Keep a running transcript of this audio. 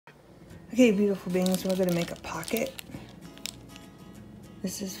Okay, beautiful beings, we're gonna make a pocket.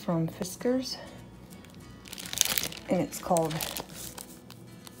 This is from Fiskars, and it's called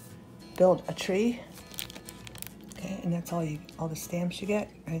Build a Tree. Okay, and that's all the stamps you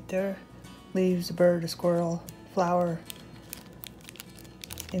get right there. Leaves, a bird, a squirrel, flower,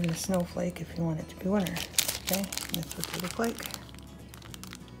 even a snowflake if you want it to be winter. Okay, and that's what they look like.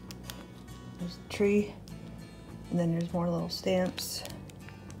 There's a tree, and then there's more little stamps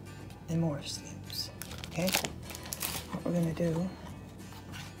and more stamps. Okay, what we're gonna do,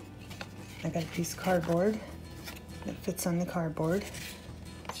 I got a piece of cardboard that fits on the cardboard.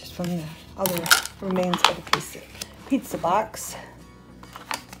 It's just from the other remains of the pizza box.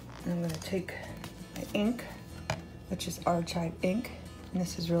 And I'm gonna take my ink, which is Archive ink, and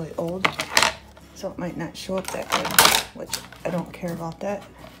this is really old, so it might not show up that good, which I don't care about that.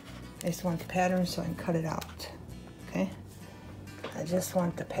 I just want the pattern so I can cut it out, okay? I just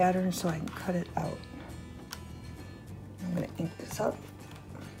want the pattern so I can cut it out. I'm gonna ink this up.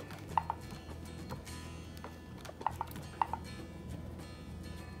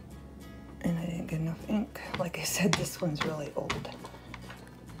 And I didn't get enough ink. Like I said, this one's really old.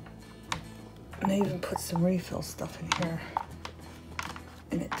 And I even put some refill stuff in here,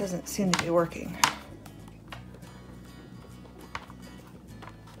 and it doesn't seem to be working.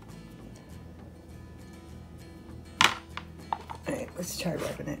 Alright, let's try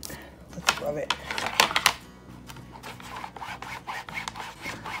rubbing it. Let's rub it.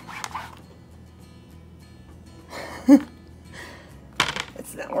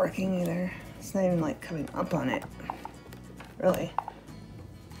 It's not working either. It's not even like coming up on it. Really.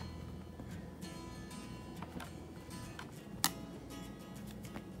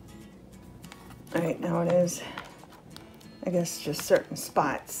 Alright, now it is. I guess just certain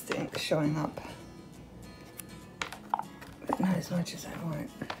spots the ink's showing up. But not as much as I want.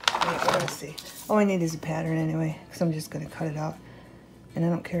 Alright, let's see. All I need is a pattern anyway, because I'm just going to cut it out. And I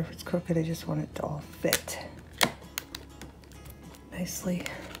don't care if it's crooked, I just want it to all fit nicely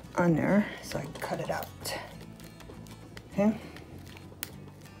on there so I can cut it out. Okay?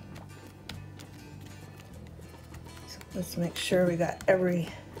 So let's make sure we got every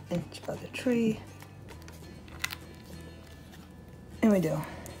inch of the tree. And we do.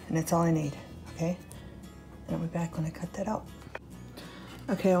 And that's all I need. Okay? And I'll be back when I cut that out.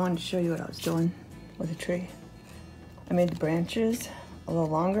 Okay, I wanted to show you what I was doing with the tree. I made the branches a little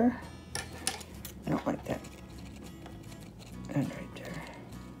longer. I don't like that. And right there.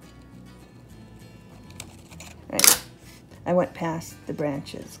 Right. I went past the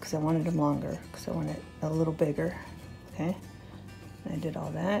branches because I wanted them longer, because I wanted it a little bigger. Okay? And I did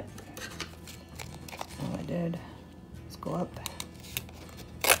all that. All I did was go up.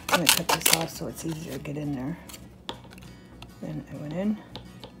 I'm gonna cut this off so it's easier to get in there. Then I went in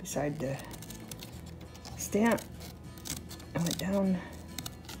beside the stamp. I went down.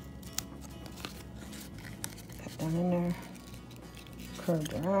 Cut down in there.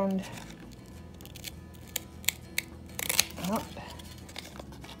 Curved around. Up.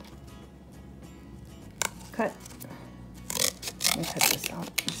 Cut. Let me cut this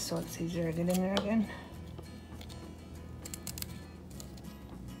out just so it's easier to get in there again.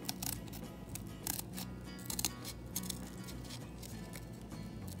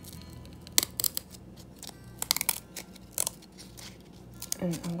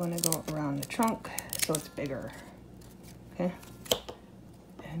 And I'm going to go around the trunk so it's bigger. Okay?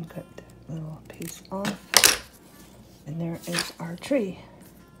 And cut that little piece off. And there is our tree.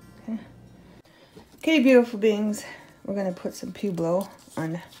 Okay? Okay, beautiful beings. We're going to put some Pueblo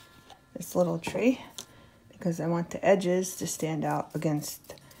on this little tree because I want the edges to stand out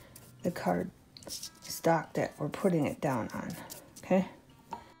against the card stock that we're putting it down on. Okay?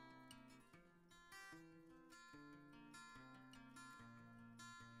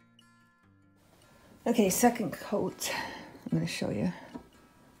 Okay, second coat, I'm going to show you.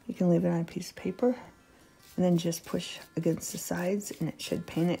 You can leave it on a piece of paper and then just push against the sides and it should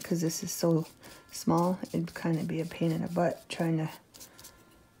paint it because this is so small. It'd kind of be a pain in the butt trying to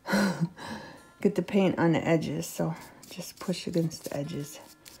get the paint on the edges. So just push against the edges.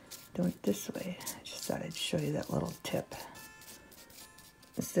 Do it this way. I just thought I'd show you that little tip.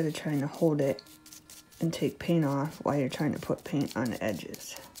 Instead of trying to hold it and take paint off while you're trying to put paint on the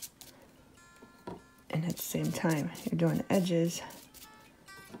edges. And at the same time, you're doing the edges,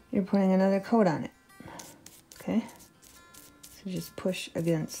 you're putting another coat on it. Okay? So just push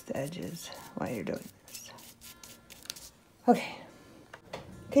against the edges while you're doing this. Okay.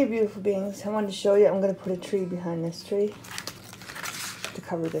 Okay, beautiful beings, I wanted to show you, I'm going to put a tree behind this tree to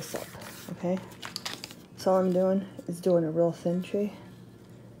cover this up. Okay? So all I'm doing is doing a real thin tree.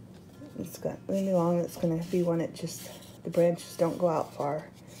 It's got really long. It's gonna be one that just, the branches don't go out far.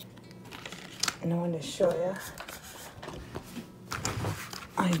 And I wanted to show you.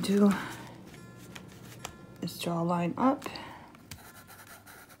 I do just draw a line up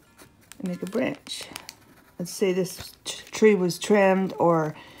and make a branch. Let's say this tree was trimmed,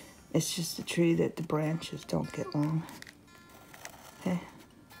 or it's just a tree that the branches don't get long. Okay.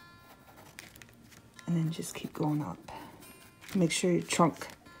 And then just keep going up. Make sure your trunk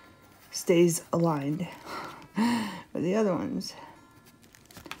stays aligned with the other ones.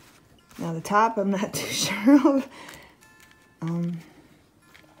 Now the top, I'm not too sure of.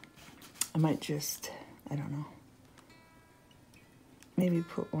 I might just, I don't know, maybe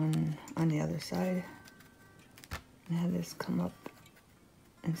put one on the other side and have this come up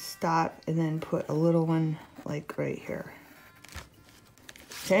and stop, and then put a little one like right here.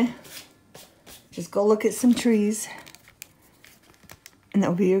 Okay? Just go look at some trees, and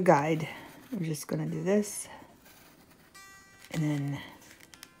that'll be your guide. We're just gonna do this, and then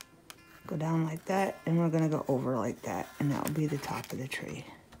go down like that, and we're gonna go over like that, and that'll be the top of the tree.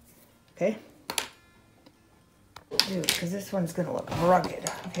 Okay? Because this one's gonna look rugged,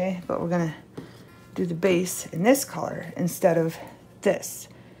 okay? But we're gonna do the base in this color instead of this.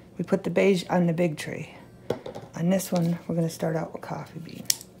 We put the beige on the big tree. On this one, we're gonna start out with coffee bean.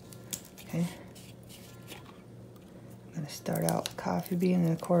 Okay? I'm gonna start out with coffee bean,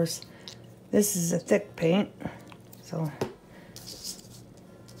 and of course, this is a thick paint, so just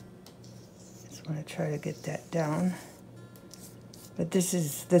wanna try to get that down. But this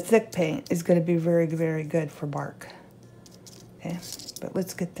is, the thick paint is gonna be very, very good for bark. Okay, but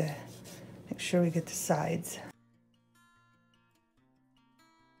let's get the, make sure we get the sides.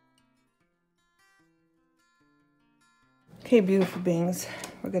 Okay, beautiful beings,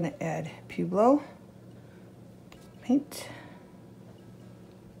 we're gonna add Pueblo paint.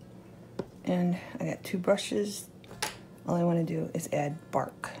 And I got 2 brushes. All I wanna do is add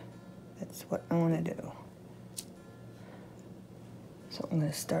bark. That's what I wanna do. So I'm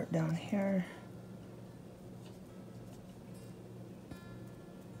gonna start down here.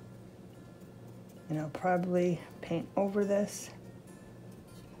 And I'll probably paint over this,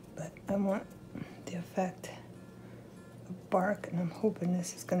 but I want the effect of bark, and I'm hoping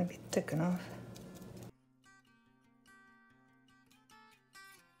this is gonna be thick enough.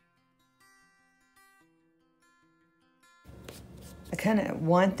 I kind of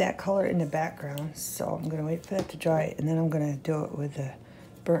want that color in the background, so I'm gonna wait for that to dry, and then I'm gonna do it with the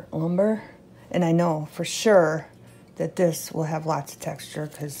burnt lumber. And I know for sure that this will have lots of texture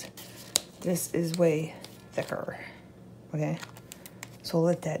because this is way thicker, okay? So we'll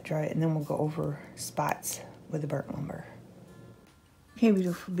let that dry, and then we'll go over spots with the burnt lumber. Okay,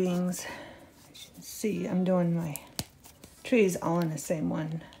 beautiful beings, as you can see, I'm doing my trees all in the same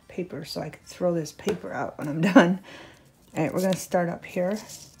one paper, so I can throw this paper out when I'm done. All right, we're gonna start up here.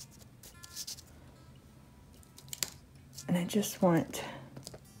 And I just want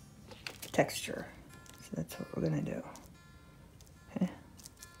texture, so that's what we're gonna do. Okay,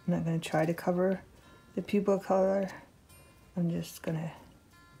 I'm not gonna try to cover the pueblo color. I'm just gonna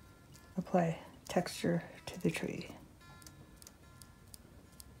apply texture to the tree.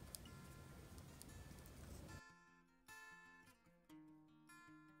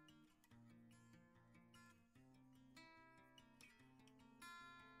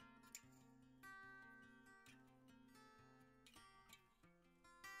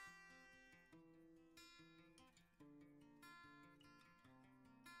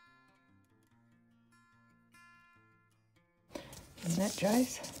 When that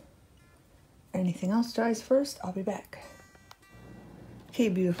dries, or anything else dries first, I'll be back. Okay,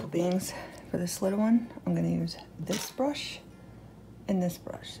 beautiful beings, for this little one, I'm gonna use this brush and this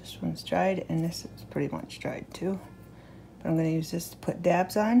brush. This one's dried, and this is pretty much dried too. But I'm gonna use this to put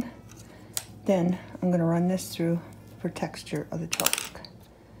dabs on. Then I'm gonna run this through for texture of the trunk.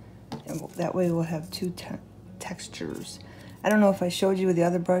 And that way we'll have 2 textures. I don't know if I showed you with the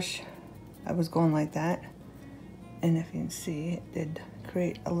other brush, I was going like that. And if you can see, it did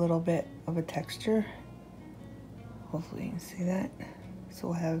create a little bit of a texture. Hopefully you can see that. So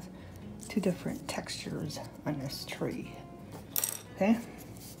we'll have 2 different textures on this tree. Okay?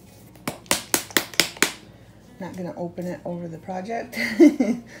 Not gonna open it over the project,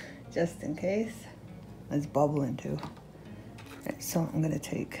 just in case. It's bubbling too. Right, so I'm gonna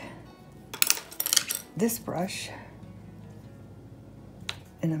take this brush,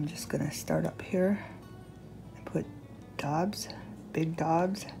 and I'm just gonna start up here and put daubs, big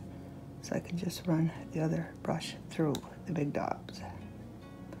daubs, so I can just run the other brush through the big daubs.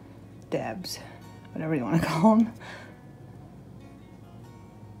 Dabs, whatever you want to call them.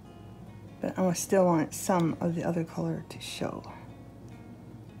 but I still want some of the other color to show.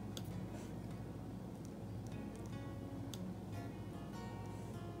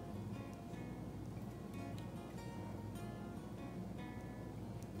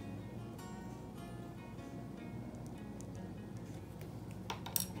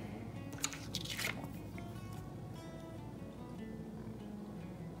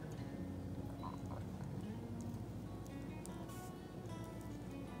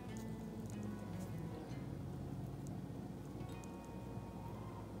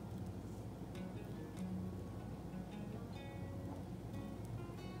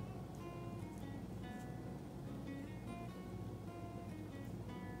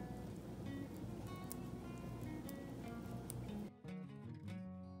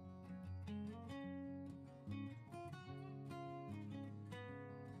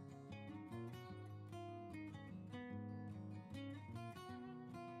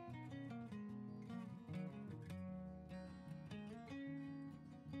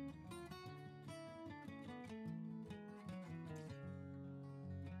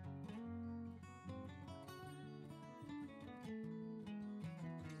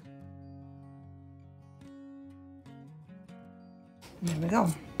 There we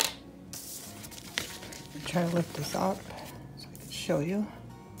go. Try to lift this up so I can show you.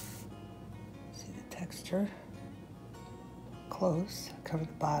 See the texture. Close. Cover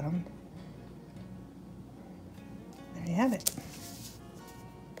the bottom. There you have it.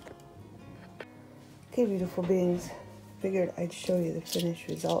 Okay, beautiful beings. Figured I'd show you the finished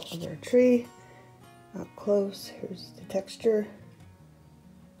result of our tree. Up close. Here's the texture.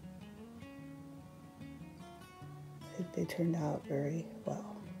 They turned out very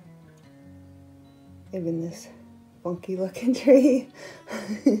well. Even this funky looking tree.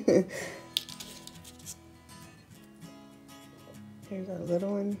 Here's our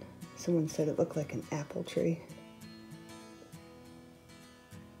little one. Someone said it looked like an apple tree.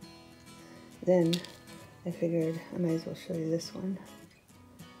 Then I figured I might as well show you this one.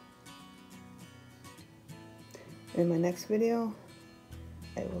 In my next video,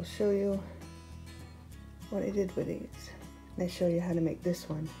 I will show you what I did with these. And I show you how to make this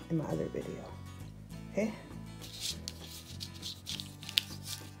one in my other video. Okay?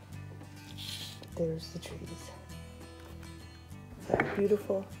 There's the trees.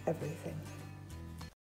 Beautiful everything.